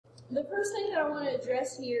The first thing that I want to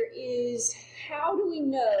address here is how do we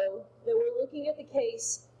know that we're looking at the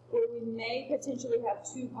case where we may potentially have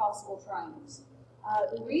two possible triangles?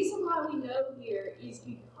 The reason why we know here is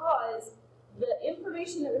because the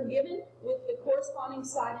information that we're given with the corresponding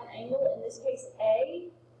side and angle, in this case A,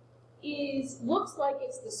 looks like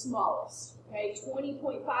it's the smallest. Okay,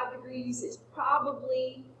 20.5 degrees is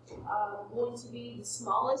probably going to be the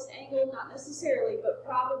smallest angle, not necessarily, but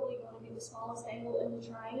probably going to be the smallest angle in the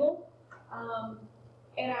triangle.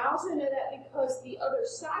 And I also know that because the other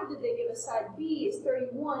side that they give us, side B, is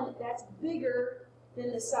 31, that's bigger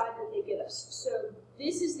than the side that they give us. So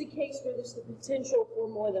this is the case where there's the potential for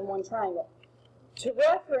more than one triangle. To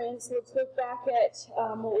reference, let's look back at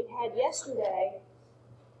what we had yesterday.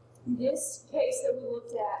 This case that we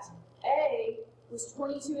looked at, A was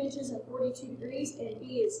 22 inches and 42 degrees, and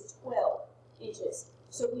B is 12 inches.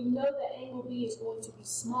 So we know that angle B is going to be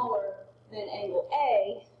smaller than angle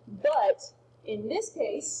A, but in this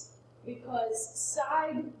case, because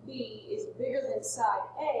side B is bigger than side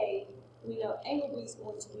A, we know angle B is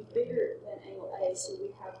going to be bigger than angle A, so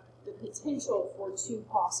we have the potential for two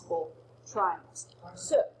possible triangles.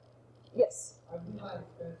 So, yes?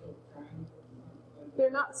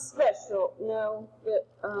 They're not special, no, but,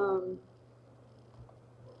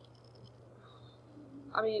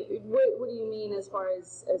 I mean, what do you mean as far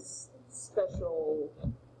as special?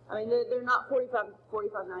 I mean, they're not 45-90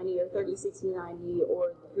 or 30-60-90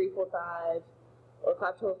 or 3-4-5 or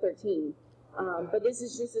 5-12-13. But this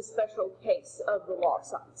is just a special case of the law of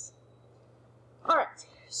sines. All right,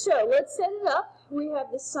 so let's set it up. We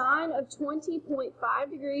have the sine of 20.5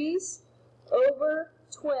 degrees over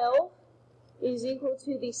 12 is equal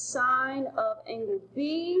to the sine of angle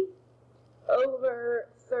B over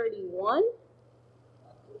 31.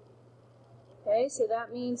 Okay, so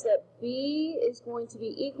that means that B is going to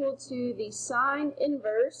be equal to the sine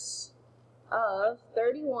inverse of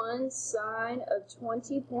 31 sine of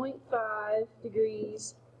 20.5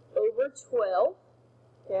 degrees over 12.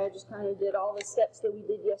 Okay, I just kind of did all the steps that we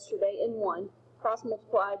did yesterday in one. Cross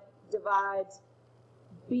multiplied, divide.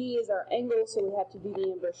 B is our angle, so we have to do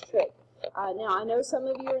the inverse trick. Now, I know some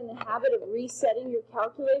of you are in the habit of resetting your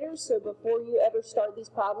calculators, so before you ever start these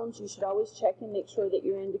problems, you should always check and make sure that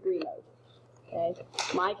you're in degree mode. Okay,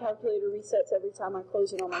 my calculator resets every time I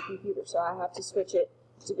close it on my computer, so I have to switch it.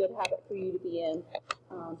 It's a good habit for you to be in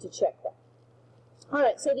to check that. All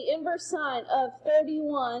right, so the inverse sine of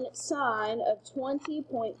 31 sine of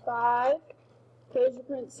 20.5, close your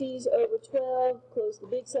parentheses, over 12, close the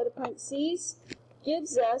big set of parentheses,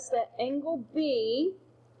 gives us that angle B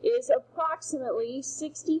is approximately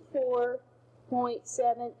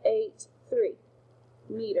 64.783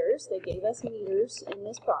 meters. They gave us meters in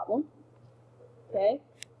this problem. Okay,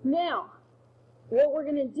 now, what we're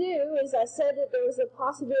going to do is I said that there was a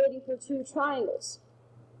possibility for two triangles.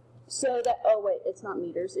 So that, oh wait, it's not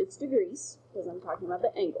meters, it's degrees, because I'm talking about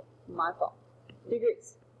the angle. My fault.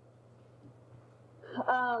 Degrees.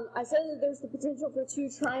 I said that there's the potential for two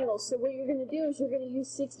triangles. So what you're going to do is you're going to use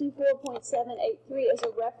 64.783 as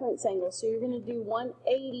a reference angle. So you're going to do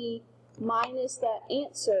 180 minus that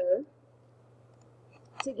answer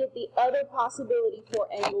to get the other possibility for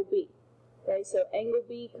angle B. Okay, so angle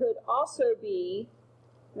B could also be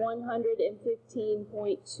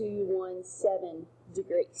 115.217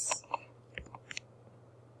 degrees.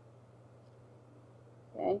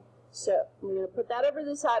 Okay, so I'm going to put that over to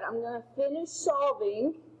the side. I'm going to finish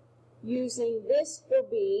solving using this for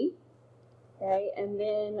B, okay, and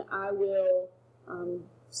then I will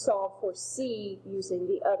solve for C using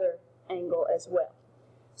the other angle as well.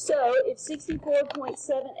 So if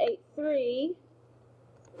 64.783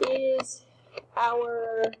 is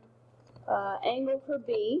our angle for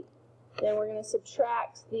B, then we're going to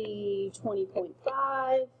subtract the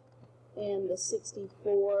 20.5 and the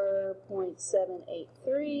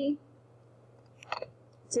 64.783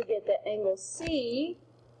 to get the angle C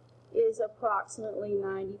is approximately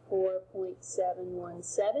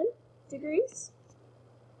 94.717 degrees.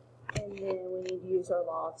 And then we need to use our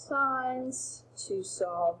law of sines to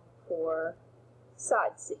solve for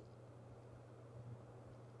side C.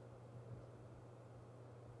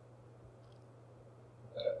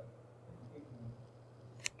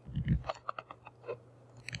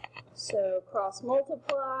 So cross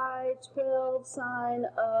multiply 12 sine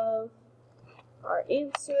of our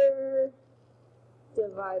answer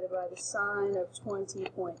divided by the sine of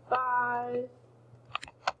 20.5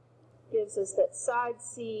 gives us that side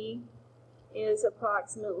C is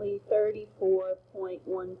approximately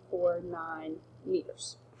 34.149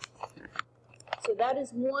 meters. So that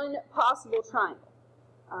is one possible triangle.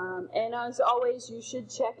 And as always, you should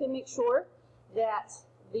check and make sure that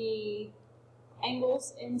the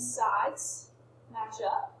angles and sides match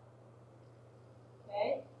up.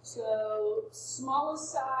 Okay, so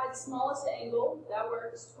smallest side, smallest angle, that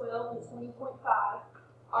works, 12 and 20.5.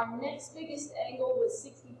 Our next biggest angle was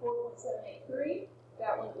 64.783.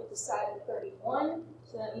 That went with the side of 31.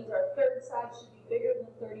 So that means our third side should be bigger than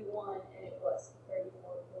 31, and it was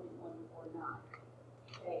 34.149.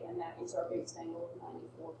 Okay, and that is our biggest angle of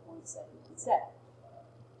 94.717.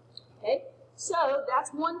 Okay, so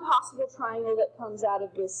that's one possible triangle that comes out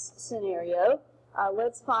of this scenario.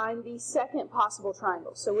 Let's find the second possible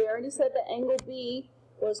triangle. So we already said that angle B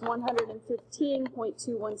was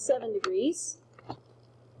 115.217 degrees.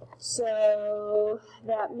 So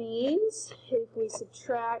that means if we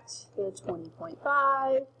subtract the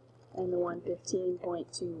 20.5 and the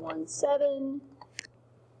 115.217,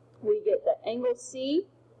 we get that angle C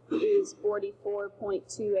is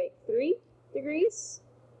 44.283 degrees.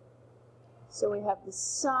 So we have the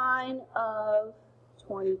sine of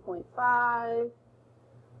 20.5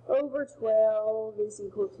 over 12 is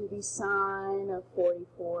equal to the sine of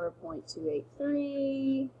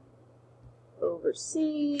 44.283 over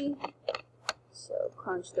C. So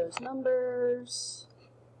crunch those numbers.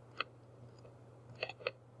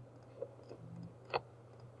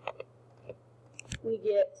 We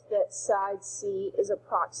get that side C is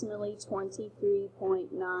approximately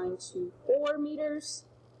 23.924 meters.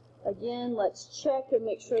 Again, let's check and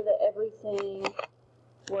make sure that everything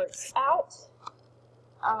works out.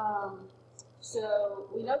 So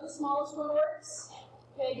we know the smallest one works.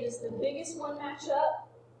 Okay, does the biggest one match up?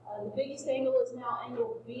 The biggest angle is now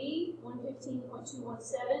angle B,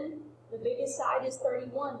 115.217. The biggest side is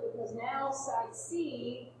 31 because now side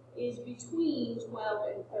C is between 12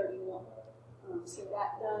 and 31. So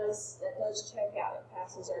that does check out. It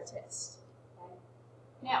passes our test. Okay?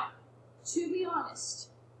 Now, to be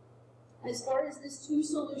honest, as far as this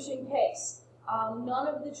two-solution case, none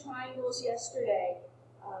of the triangles yesterday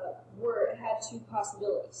had two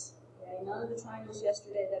possibilities. Okay? None of the triangles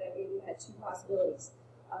yesterday that I gave you had two possibilities.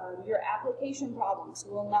 Your application problems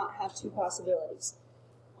will not have two possibilities.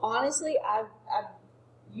 Honestly, I've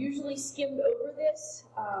usually skimmed over this,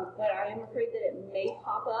 but I am afraid that it may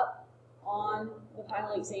pop up on the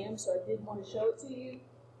final exam, so I did want to show it to you.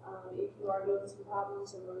 If you are doing some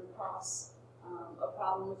problems and run across a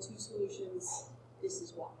problem with two solutions, this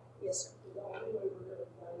is why. Yes, sir.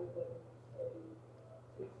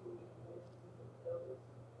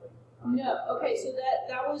 No, okay, so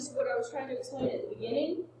that was what I was trying to explain at the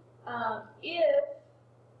beginning.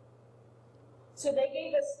 So they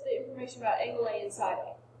gave us the information about angle A and side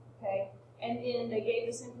A, okay? And then they gave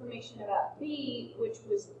us information about B, which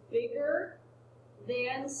was bigger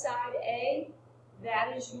than side A.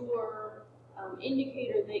 That is your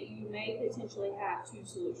indicator that you may potentially have two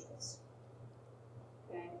solutions,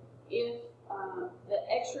 okay? If the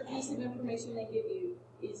extra piece of information they give you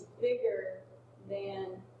is bigger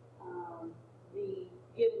than the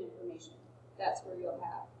given information, that's where you'll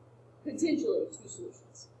have potentially two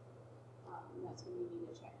solutions. And that's when you need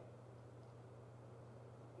to check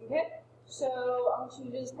it. Okay? So I want you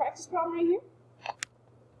to do this practice problem right here.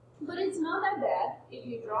 But it's not that bad if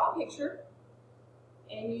you draw a picture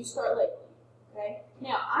and you start labeling. Okay?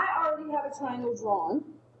 Now, I already have a triangle drawn,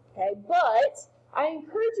 okay, but I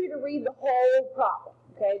encourage you to read the whole problem.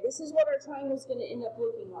 Okay? This is what our triangle is going to end up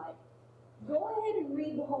looking like. Go ahead and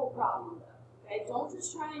read the whole problem, though. Okay? Don't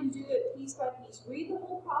just try and do it piece by piece. Read the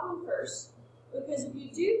whole problem first, because if you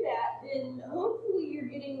do that, then hopefully you're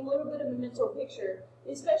getting a little bit of a mental picture,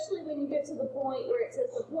 especially when you get to the point where it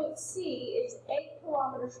says the point C is 8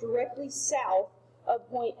 kilometers directly south of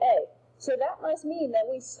point A. So that must mean that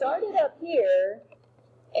we started up here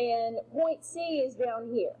and point C is down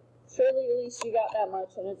here. Surely at least you got that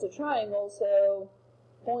much, and it's a triangle, so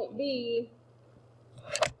point B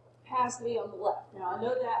has to be on the left. Now I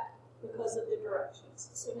know that because of the directions.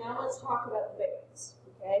 So now let's talk about the bearings,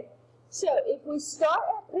 okay? So if we start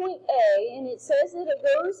at point A, and it says that it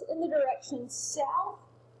goes in the direction south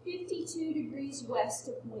 52 degrees west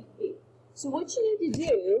of point B. So what you need to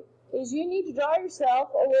do is you need to draw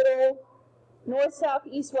yourself a little north, south,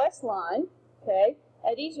 east, west line, okay,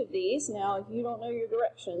 at each of these. Now, if you don't know your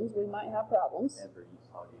directions, we might have problems. Never eat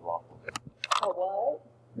soggy waffles. A what?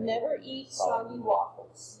 Never eat soggy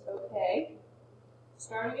waffles, okay?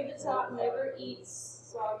 Starting at the top, never eat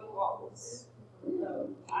soggy waffles. I don't know.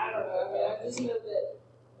 I mean, I just know that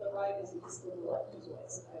the right is east and the left is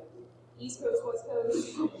west. East Coast, West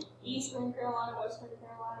Coast, Eastern Carolina, Western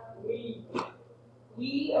Carolina.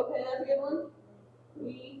 We, okay, that's a good one.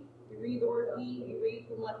 We, you read the word we, you read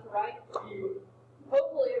from left to right.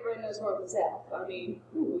 Hopefully everybody knows north and south. I mean,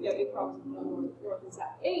 we got big problems with north and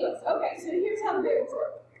south. Anyways, okay, so here's how the bearings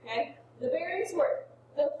work, okay? The bearings work.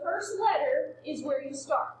 The first letter is where you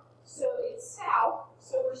start. So it's south,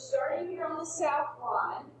 so we're starting here on the south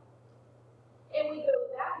line, and we go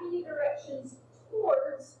that many directions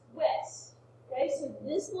towards west. Okay, so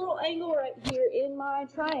this little angle right here in my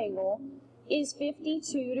triangle is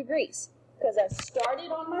 52 degrees because I started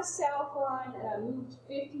on my south line and I moved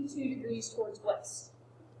 52 degrees towards west.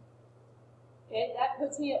 Okay, that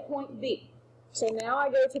puts me at point B. So now I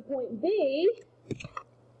go to point B,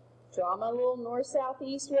 draw my little north, south,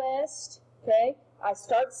 east, west. Okay, I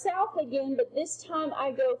start south again, but this time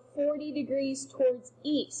I go 40 degrees towards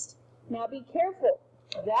east. Now be careful,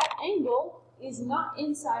 that angle is not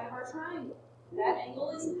inside of our triangle. That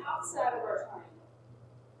angle is outside of our triangle.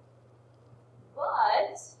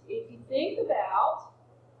 But if you think about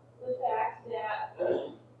the fact that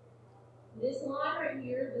this line right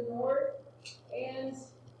here, the north and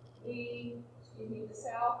the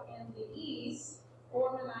south and the east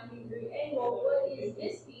form a 90-degree angle, what is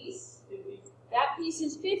this piece? That piece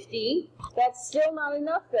is 50. That's still not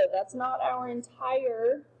enough though. That's not our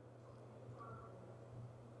entire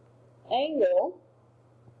angle.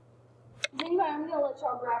 I'm going to let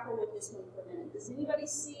y'all grapple with this one for a minute. Does anybody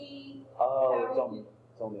see Oh, it's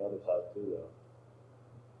on the other side too, though.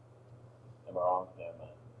 Am I wrong? Yeah, man.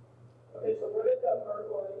 Okay, so what is that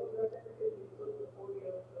vertical angle? Because you put the 40 on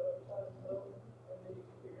the other side of the building, and then you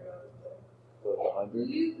can figure out the thing. So it's 100?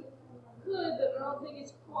 You could, but I don't think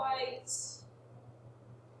it's quite, it's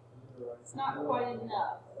not quite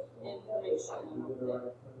enough information.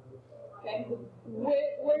 Okay,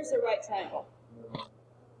 where's the right triangle?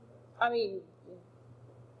 I mean,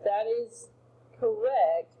 that is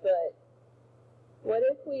correct, but what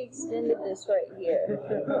if we extended this right here?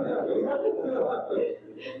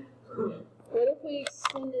 What if we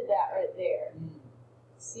extended that right there?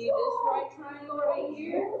 See this right triangle right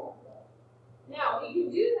here? Now, we can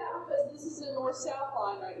do that because this is the north-south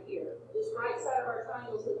line right here. This right side of our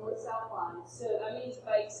triangle is the north-south line. So that means if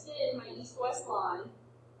I extend my east-west line,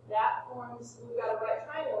 that forms, we've got a right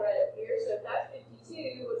triangle right up here. So if that's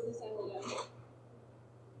 52, what's this angle going to be?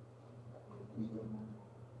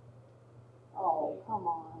 Oh, come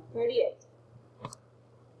on. 38.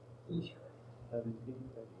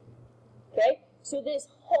 Okay, so this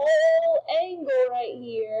whole angle right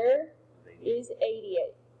here is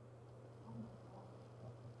 88.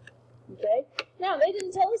 Okay, now they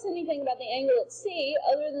didn't tell us anything about the angle at C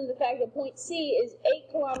other than the fact that point C is 8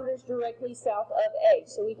 kilometers directly south of A.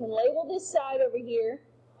 So we can label this side over here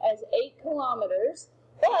as 8 kilometers,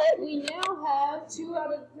 but we now have 2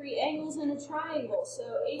 out of the 3 angles in a triangle.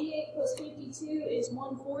 So 88 plus 52 is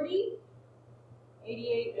 140.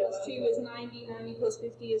 88 plus 2 is 90. 90 plus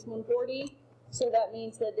 50 is 140. So that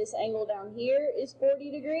means that this angle down here is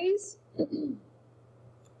 40 degrees.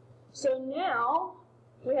 So now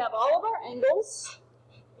we have all of our angles.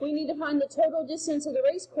 We need to find the total distance of the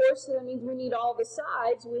race course, so that means we need all the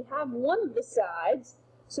sides. We have one of the sides,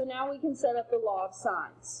 so now we can set up the law of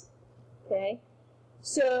sines. Okay,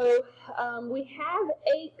 so we have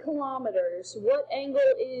 8 kilometers. What angle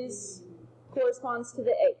corresponds to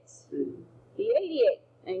the 8? The 88,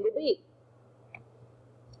 angle B.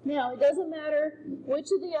 Now, it doesn't matter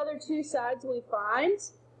which of the other 2 sides we find.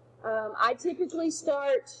 I typically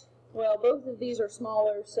start, well, both of these are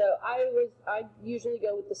smaller, so I usually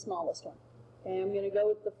go with the smallest one. Okay, I'm going to go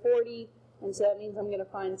with the 40, and so that means I'm going to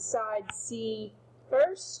find side C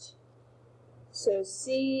first. So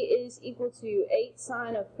C is equal to 8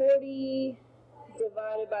 sine of 40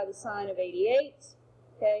 divided by the sine of 88.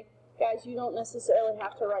 Okay, guys, you don't necessarily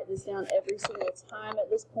have to write this down every single time at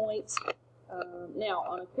this point. Now,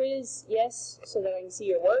 on a quiz, yes, so that I can see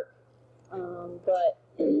your work, but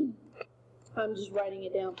I'm just writing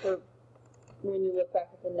it down for when you look back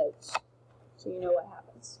at the notes, so you know what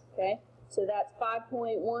happens, okay? So that's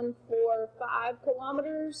 5.145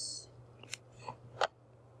 kilometers.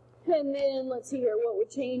 And then, let's see here, what would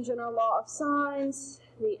change in our law of sines?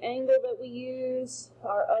 The angle that we use,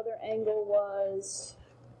 our other angle was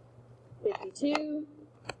 52.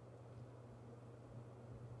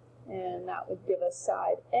 And that would give us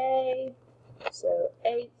side A. So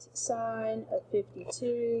 8 sine of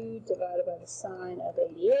 52 divided by the sine of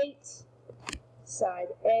 88.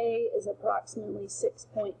 Side A is approximately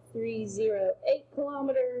 6.308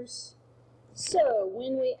 kilometers. So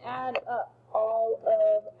when we add up all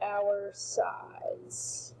of our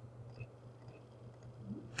sides,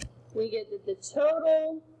 we get that the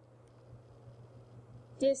total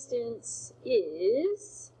distance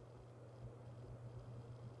is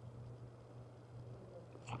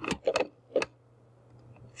 5.145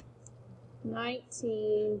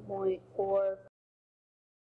 19.45